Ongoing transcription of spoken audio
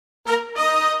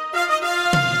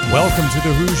Welcome to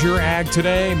the Hoosier Ag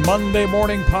Today Monday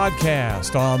morning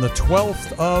podcast on the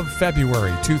 12th of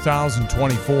February,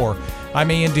 2024.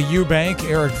 I'm Andy Eubank.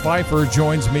 Eric Pfeiffer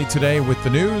joins me today with the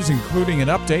news, including an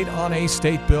update on a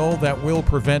state bill that will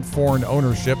prevent foreign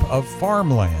ownership of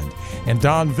farmland. And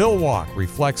Don Villwock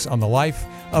reflects on the life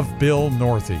of Bill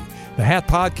Northey. The Hat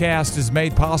Podcast is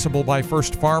made possible by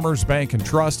First Farmers Bank and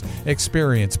Trust,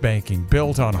 experience banking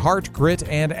built on heart, grit,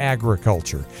 and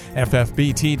agriculture.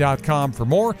 FFBT.com for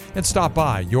more and stop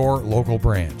by your local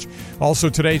branch. Also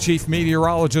today, Chief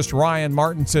Meteorologist Ryan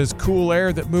Martin says cool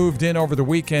air that moved in over the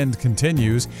weekend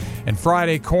continues. And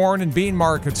Friday, corn and bean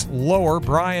markets lower.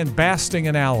 Brian Basting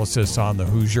analysis on the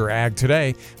Hoosier Ag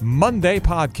Today Monday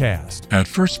podcast. At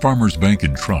First Farmers Bank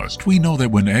and Trust, we know that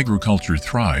when agriculture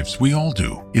thrives, we all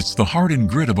do. It's the heart and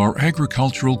grit of our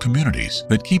agricultural communities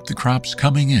that keep the crops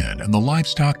coming in and the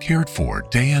livestock cared for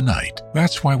day and night.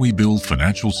 That's why we build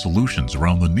financial solutions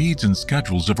around the needs and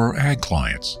schedules of our ag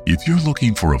clients. If you're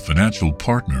looking for a financial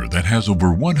partner that has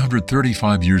over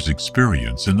 135 years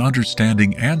experience in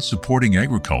understanding and supporting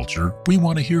agriculture, we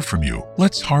want to hear from you.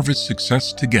 Let's harvest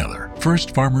success together.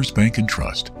 First Farmers Bank and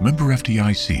Trust, member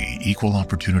FDIC, equal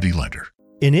opportunity lender.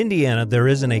 In Indiana, there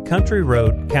isn't a country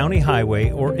road, county highway,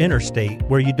 or interstate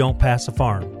where you don't pass a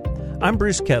farm. I'm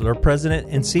Bruce Kettler, President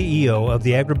and CEO of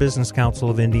the Agribusiness Council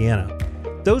of Indiana.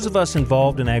 Those of us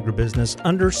involved in agribusiness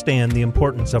understand the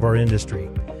importance of our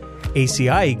industry.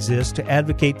 ACI exists to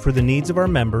advocate for the needs of our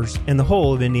members and the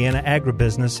whole of Indiana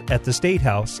agribusiness at the State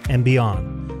House and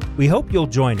beyond. We hope you'll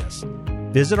join us.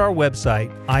 Visit our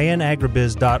website,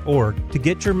 inagribiz.org, to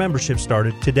get your membership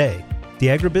started today. The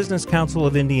Agribusiness Council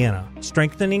of Indiana,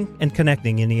 strengthening and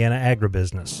connecting Indiana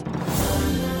agribusiness.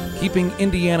 Keeping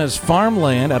Indiana's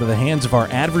farmland out of the hands of our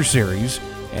adversaries,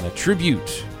 and a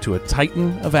tribute to a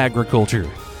titan of agriculture.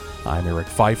 I'm Eric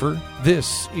Pfeiffer.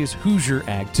 This is Hoosier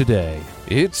Ag Today.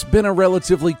 It's been a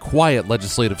relatively quiet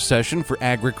legislative session for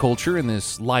agriculture in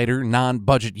this lighter,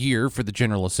 non-budget year for the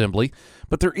General Assembly,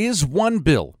 but there is one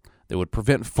bill that would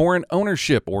prevent foreign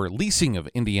ownership or leasing of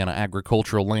Indiana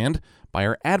agricultural land by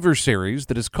our adversaries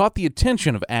that has caught the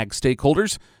attention of ag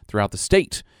stakeholders throughout the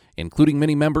state, including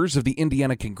many members of the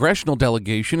Indiana congressional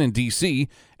delegation in D.C.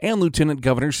 and Lieutenant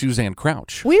Governor Suzanne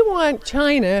Crouch. We want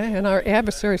China and our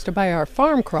adversaries to buy our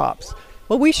farm crops.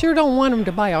 Well, we sure don't want them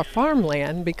to buy our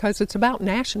farmland because it's about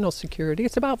national security.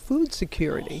 It's about food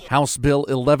security. House Bill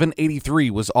 1183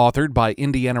 was authored by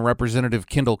Indiana Representative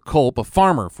Kendall Culp, a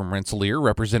farmer from Rensselaer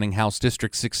representing House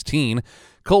District 16.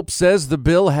 Culp says the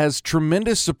bill has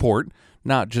tremendous support,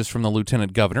 not just from the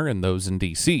Lieutenant Governor and those in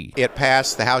D.C. It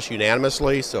passed the House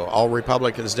unanimously, so all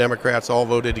Republicans, Democrats all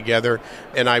voted together,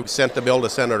 and I sent the bill to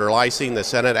Senator Leising, the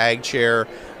Senate Ag Chair.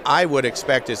 I would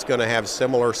expect it's going to have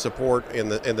similar support in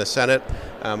the Senate.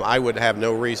 I would have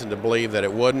no reason to believe that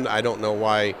it wouldn't. I don't know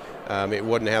why it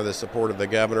wouldn't have the support of the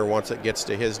governor once it gets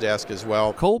to his desk as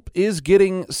well. Culp is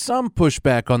getting some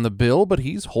pushback on the bill, but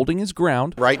he's holding his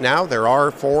ground. Right now, there are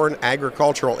foreign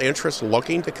agricultural interests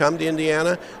looking to come to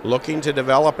Indiana, looking to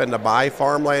develop and to buy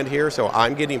farmland here. So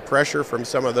I'm getting pressure from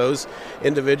some of those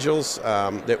individuals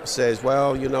that says,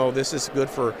 well, you know, this is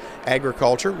good for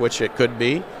agriculture, which it could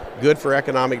be. Good for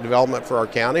economic development for our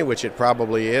county, which it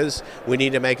probably is. We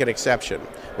need to make an exception.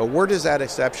 But where does that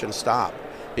exception stop?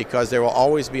 Because there will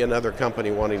always be another company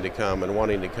wanting to come.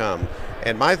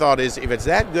 And my thought is, if it's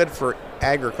that good for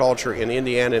agriculture in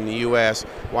Indiana and the U.S.,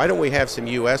 why don't we have some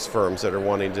U.S. firms that are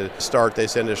wanting to start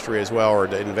this industry as well or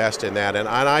to invest in that? And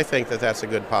I think that that's a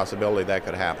good possibility that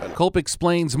could happen. Culp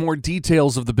explains more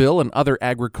details of the bill and other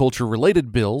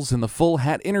agriculture-related bills in the full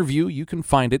Hat interview. You can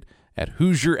find it at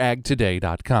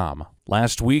HoosierAgToday.com.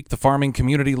 Last week, the farming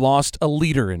community lost a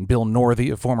leader in Bill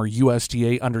Northey, a former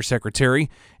USDA undersecretary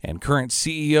and current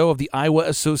CEO of the Iowa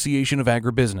Association of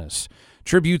Agribusiness.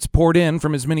 Tributes poured in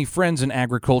from his many friends in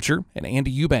agriculture, and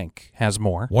Andy Eubank has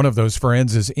more. One of those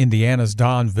friends is Indiana's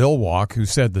Don Villwock, who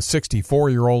said the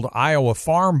 64-year-old Iowa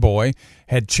farm boy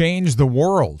had changed the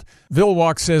world.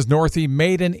 Villwock says Northey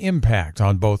made an impact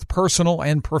on both personal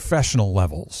and professional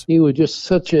levels. He was just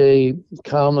such a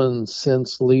common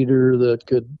sense leader that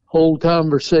could hold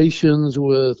conversations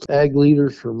with ag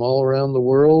leaders from all around the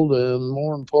world, and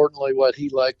more importantly, what he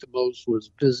liked the most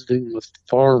was visiting with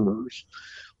farmers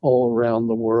all around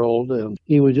the world. And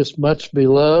he was just much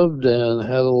beloved and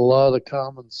had a lot of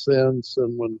common sense,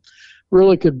 and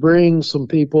really could bring some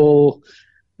people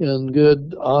in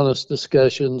good, honest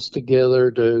discussions together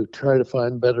to try to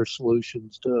find better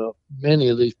solutions to many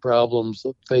of these problems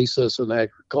that face us in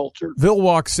agriculture.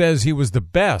 Villwock says he was the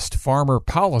best farmer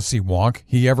policy wonk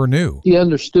he ever knew. He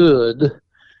understood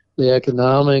the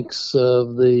economics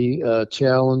of the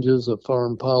challenges of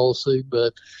farm policy,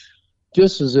 but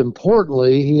just as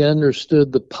importantly, he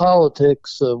understood the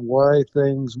politics of why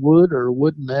things would or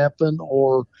wouldn't happen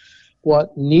or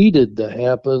what needed to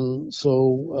happen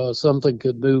so something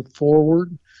could move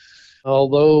forward.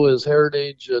 Although his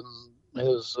heritage and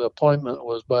his appointment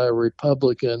was by a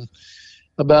Republican,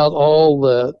 about all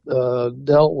that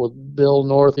dealt with Bill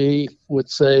Northey would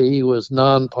say he was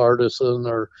nonpartisan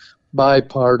or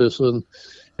bipartisan.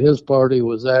 His party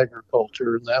was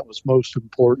agriculture, and that was most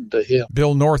important to him.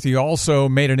 Bill Northey also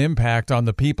made an impact on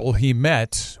the people he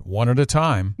met one at a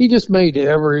time. He just made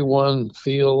everyone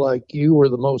feel like you were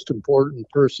the most important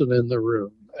person in the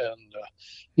room. And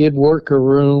he'd work a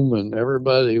room, and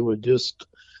everybody would just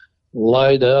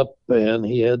light up, and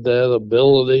he had that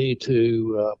ability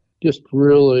to just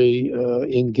really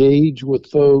engage with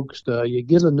folks. You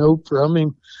get a note from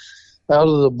him out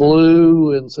of the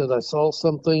blue and said, I saw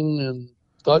something and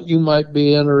thought you might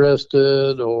be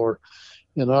interested, or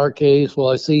in our case, well,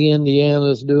 I see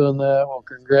Indiana's doing that. Well,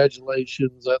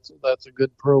 congratulations. That's a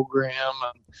good program.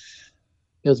 And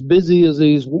as busy as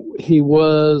he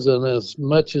was and as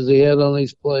much as he had on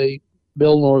his plate,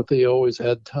 Bill Northey always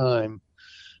had time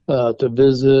to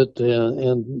visit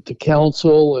and to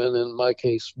counsel, and in my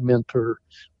case, mentor,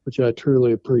 which I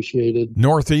truly appreciated.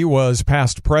 Northey was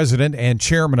past president and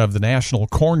chairman of the National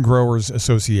Corn Growers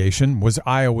Association, was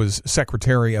Iowa's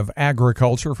Secretary of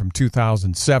Agriculture from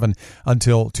 2007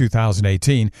 until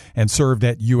 2018, and served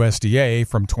at USDA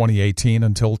from 2018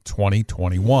 until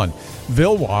 2021.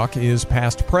 Villwock is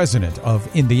past president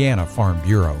of Indiana Farm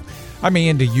Bureau. I'm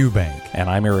Andy Eubank. And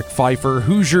I'm Eric Pfeiffer,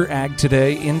 Hoosier Ag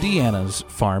Today, Indiana's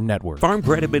Farm Network. Farm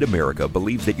Credit Mid-America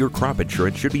believes that your crop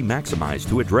insurance should be maximized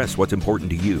to address what's important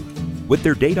to you. With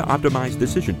their data-optimized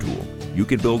decision tool, you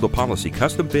can build a policy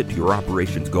custom-fit to your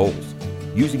operations goals.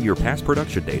 Using your past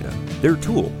production data, their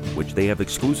tool, which they have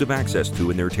exclusive access to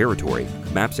in their territory,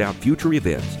 maps out future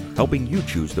events, helping you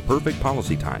choose the perfect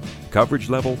policy time,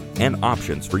 coverage level, and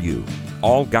options for you,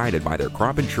 all guided by their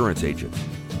crop insurance agents.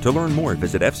 To learn more,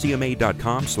 visit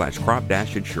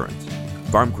fcma.com/crop-insurance.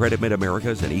 Farm Credit Mid-America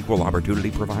is an equal opportunity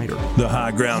provider. The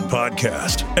High Ground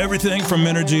Podcast. Everything from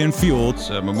energy and fuel. It's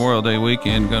Memorial Day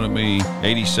weekend, going to be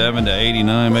 87 to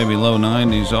 89, maybe low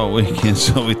 90s all weekend.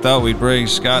 So we thought we'd bring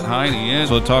Scott Heine in.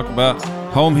 So we'll talk about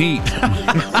home heat.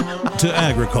 To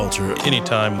agriculture.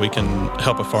 Anytime we can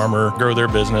help a farmer grow their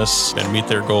business and meet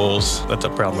their goals, that's a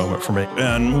proud moment for me.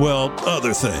 And, well,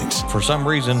 other things. For some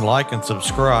reason, like and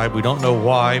subscribe. We don't know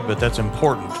why, but that's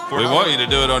important. We want you to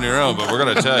do it on your own, but we're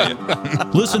going to tell you.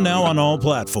 Listen now on all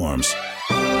platforms.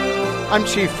 I'm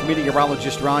Chief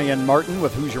Meteorologist Ryan Martin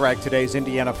with Hoosier Ag Today's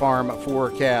Indiana Farm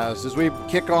Forecast. As we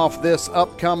kick off this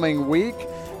upcoming week,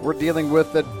 we're dealing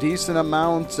with a decent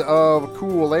amount of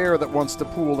cool air that wants to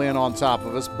pool in on top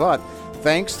of us, but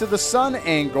thanks to the sun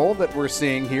angle that we're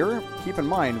seeing here, keep in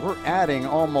mind we're adding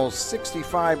almost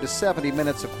 65 to 70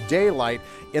 minutes of daylight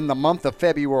in the month of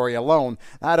February alone.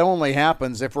 That only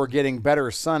happens if we're getting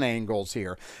better sun angles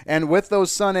here. And with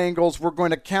those sun angles, we're going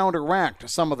to counteract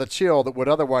some of the chill that would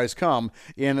otherwise come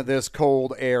in this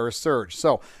cold air surge.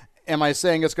 So, am I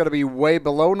saying it's going to be way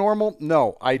below normal?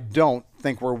 No, I don't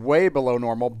think we're way below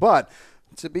normal, but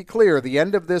to be clear, the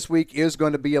end of this week is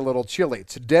going to be a little chilly.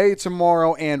 Today,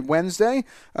 tomorrow, and Wednesday,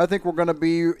 I think we're going to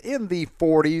be in the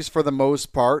 40s for the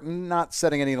most part, not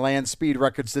setting any land speed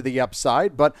records to the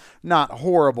upside, but not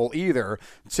horrible either.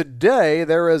 Today,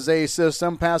 there is a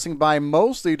system passing by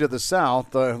mostly to the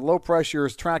south. The low pressure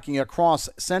is tracking across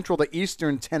central to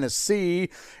eastern Tennessee,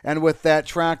 and with that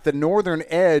track, the northern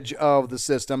edge of the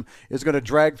system is going to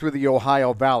drag through the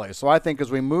Ohio Valley. So I think as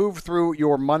we move through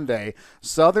your Monday,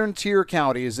 southern tier counties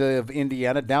of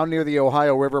Indiana down near the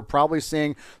Ohio River, probably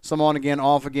seeing some on-again,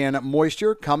 off-again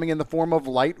moisture coming in the form of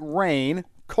light rain.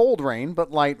 Cold rain,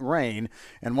 but light rain.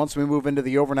 And once we move into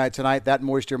the overnight tonight, that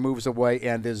moisture moves away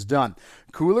and is done.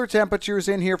 Cooler temperatures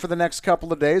in here for the next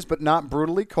couple of days, but not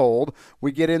brutally cold.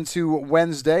 We get into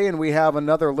Wednesday, and we have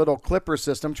another little clipper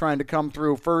system trying to come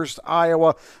through first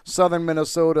Iowa, southern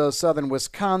Minnesota, southern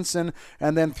Wisconsin,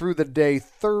 and then through the day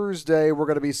Thursday, we're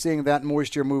going to be seeing that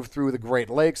moisture move through the Great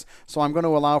Lakes. So I'm going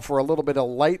to allow for a little bit of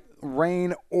light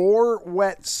rain or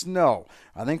wet snow.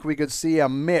 I think we could see a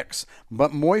mix,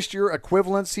 but moisture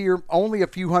equivalents here, only a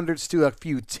few hundredths to a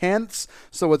few tenths,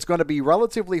 so it's going to be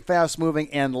relatively fast-moving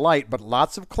and light, but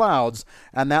lots of clouds,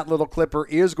 and that little clipper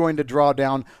is going to draw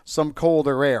down some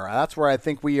colder air. That's where I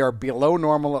think we are below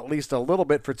normal, at least a little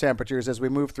bit for temperatures as we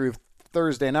move through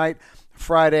Thursday night,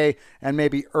 Friday, and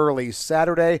maybe early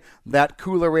Saturday. That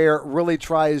cooler air really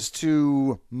tries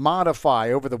to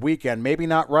modify over the weekend. Maybe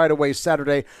not right away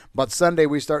Saturday, but Sunday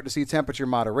we start to see temperature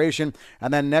moderation.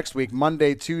 And then next week,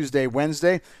 Monday, Tuesday,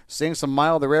 Wednesday, seeing some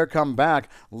milder air come back.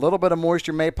 A little bit of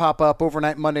moisture may pop up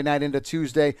overnight Monday night into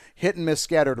Tuesday. Hit and miss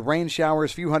scattered rain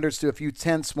showers, few hundreds to a few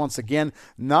tenths once again.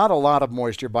 Not a lot of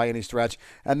moisture by any stretch.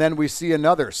 And then we see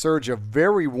another surge of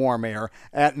very warm air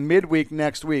at midweek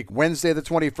next week. Wednesday the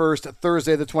 21st,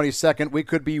 Thursday the 22nd, we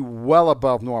could be well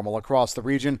above normal across the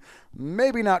region.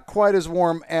 Maybe not quite as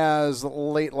warm as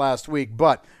late last week,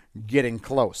 but getting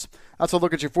close. That's a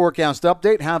look at your forecast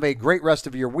update. Have a great rest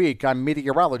of your week. I'm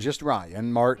meteorologist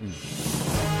Ryan Martin.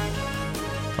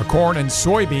 A corn and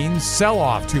soybean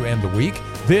sell-off to end the week.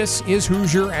 This is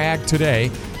Hoosier Ag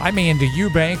Today. I'm Andy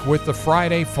Eubank with the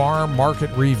Friday Farm Market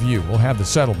Review. We'll have the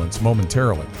settlements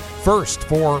momentarily. First,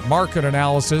 for market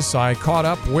analysis, I caught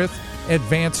up with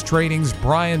Advanced Trading's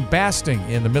Brian Basting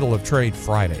in the middle of trade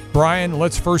Friday. Brian,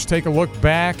 let's first take a look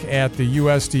back at the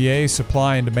USDA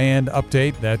supply and demand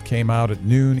update that came out at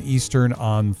noon Eastern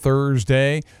on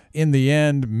Thursday. In the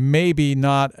end, maybe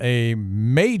not a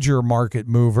major market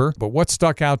mover, but what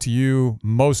stuck out to you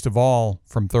most of all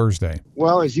from Thursday?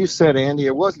 Well, as you said, Andy,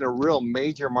 it wasn't a real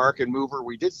major market mover.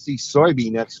 We did see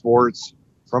soybean exports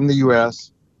from the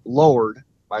U.S. lowered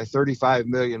by 35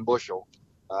 million bushel.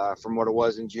 From what it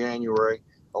was in January.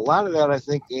 A lot of that, I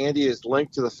think, Andy, is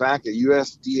linked to the fact that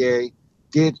USDA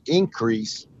did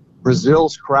increase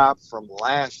Brazil's crop from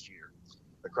last year,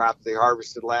 the crop they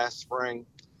harvested last spring,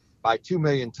 by 2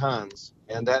 million tons.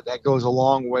 And that goes a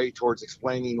long way towards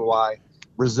explaining why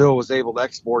Brazil was able to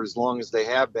export as long as they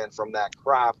have been from that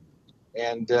crop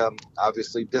and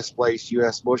obviously displace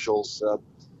U.S. bushels.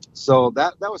 So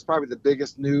that was probably the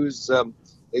biggest news.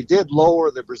 They did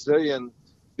lower the Brazilian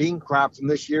bean crop from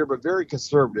this year, but very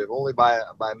conservative, only by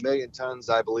 1 million tons,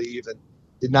 I believe, and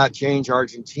did not change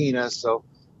Argentina. So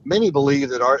many believe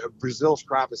that Brazil's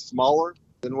crop is smaller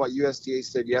than what USDA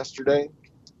said yesterday,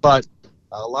 but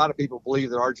a lot of people believe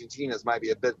that Argentina's might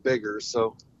be a bit bigger.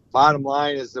 So bottom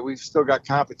line is that we've still got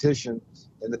competition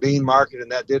in the bean market,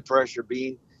 and that did pressure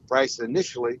bean prices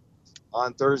initially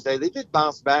on Thursday. They did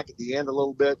bounce back at the end a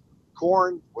little bit.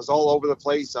 Corn was all over the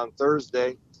place on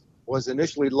Thursday. Was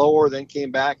initially lower, then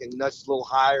came back and nudged a little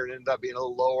higher and ended up being a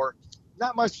little lower.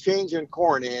 Not much change in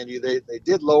corn, Andy. They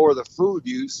did lower the food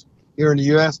use here in the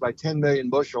U.S. by 10 million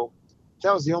bushel.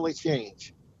 That was the only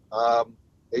change.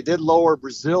 They did lower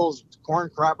Brazil's corn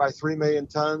crop by 3 million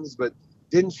tons, but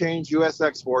didn't change U.S.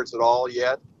 exports at all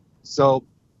yet. So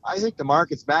I think the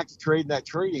market's back to trading that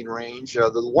trading range.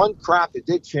 The one crop that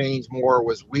did change more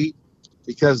was wheat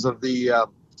because of the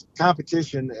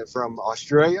competition from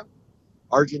Australia,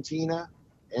 Argentina,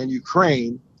 and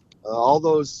Ukraine. All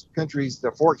those countries,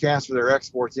 the forecast for their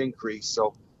exports increased.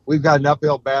 So we've got an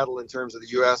uphill battle in terms of the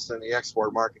U.S. and the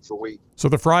export market for wheat. So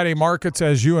the Friday markets,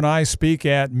 as you and I speak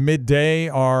at midday,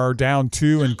 are down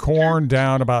 2 in corn,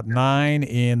 down about 9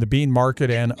 in the bean market,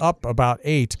 and up about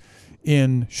 8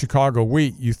 in Chicago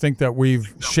wheat. You think that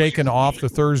we've shaken off the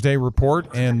Thursday report,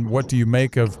 and what do you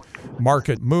make of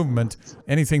market movement?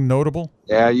 Anything notable?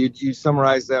 Yeah, you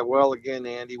summarized that well again,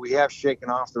 Andy. We have shaken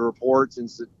off the report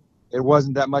since it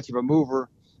wasn't that much of a mover.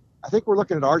 I think we're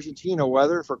looking at Argentina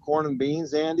weather for corn and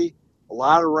beans, Andy. A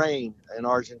lot of rain in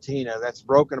Argentina. That's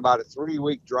broken about a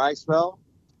 3-week dry spell.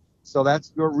 So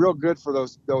that's real good for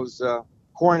those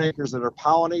corn acres that are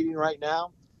pollinating right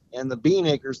now and the bean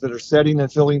acres that are setting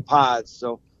and filling pods.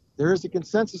 So there is a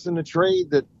consensus in the trade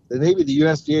that maybe the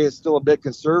USDA is still a bit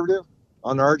conservative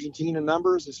on the Argentina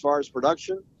numbers as far as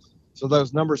production. So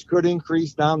those numbers could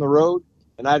increase down the road.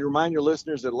 And I'd remind your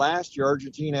listeners that last year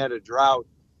Argentina had a drought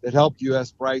that helped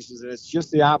U.S. prices, and it's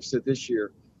just the opposite this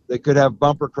year. They could have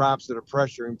bumper crops that are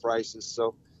pressuring prices.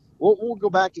 So we'll go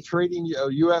back to trading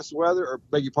U.S. weather, or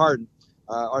beg your pardon,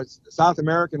 our South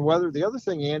American weather. The other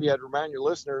thing, Andy, I'd remind your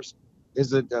listeners is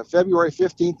that February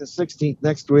 15th and 16th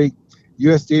next week,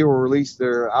 USDA will release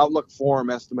their outlook form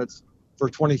estimates for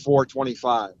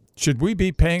 24-25. Should we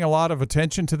be paying a lot of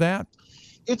attention to that?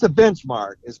 It's a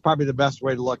benchmark. It's probably the best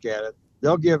way to look at it.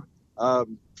 They'll give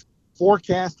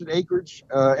forecasted acreage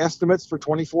estimates for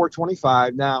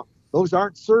 24-25. Now, those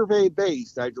aren't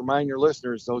survey-based. I'd remind your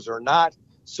listeners, those are not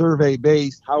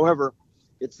survey-based. However,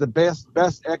 it's the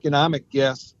best economic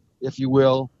guess, if you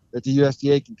will, that the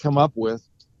USDA can come up with.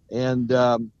 And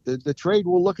the trade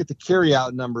will look at the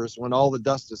carryout numbers when all the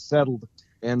dust is settled.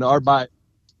 And our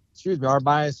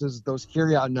bias is those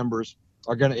carryout numbers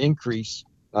are going to increase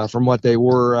from what they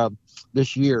were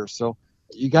this year. So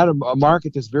you got a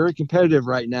market that's very competitive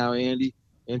right now, Andy,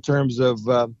 in terms of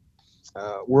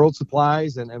world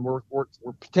supplies, and we're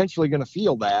potentially going to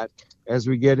feel that as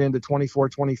we get into 24,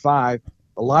 25.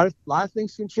 A lot of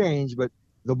things can change, but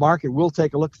the market will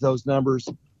take a look at those numbers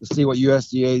to see what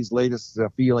USDA's latest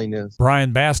feeling is.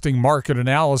 Brian Basting, Market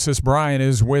Analysis. Brian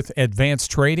is with Advanced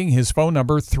Trading. His phone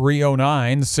number,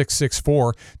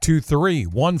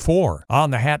 309-664-2314.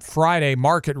 On the Hat Friday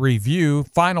Market Review,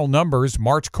 final numbers,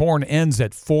 March corn ends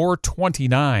at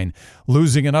 $4.29,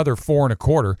 losing another 4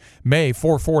 1/4. May,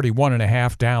 441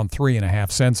 1/2, down 3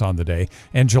 1/2 cents on the day.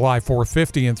 And July,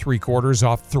 450 3/4,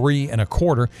 off 3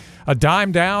 1/4. A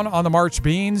dime down on the March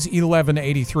beans,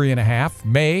 11.83 1/2.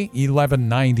 May,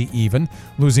 11.90 even,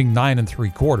 losing 9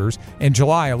 3/4. In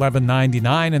July,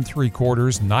 11.99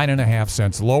 3/4, 9 1/2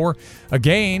 cents lower. A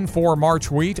gain for March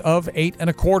wheat of 8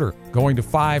 1/4, going to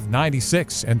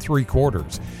 5.96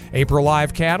 3/4. April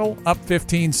live cattle up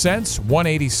 15 cents,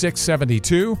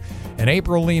 186.72. And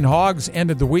April lean hogs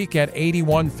ended the week at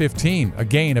 81.15, a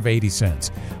gain of 80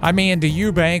 cents. I'm Andy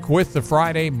Eubank with the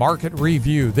Friday Market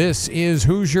Review. This is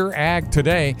Hoosier Ag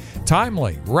Today.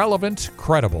 Timely, relevant,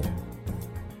 credible.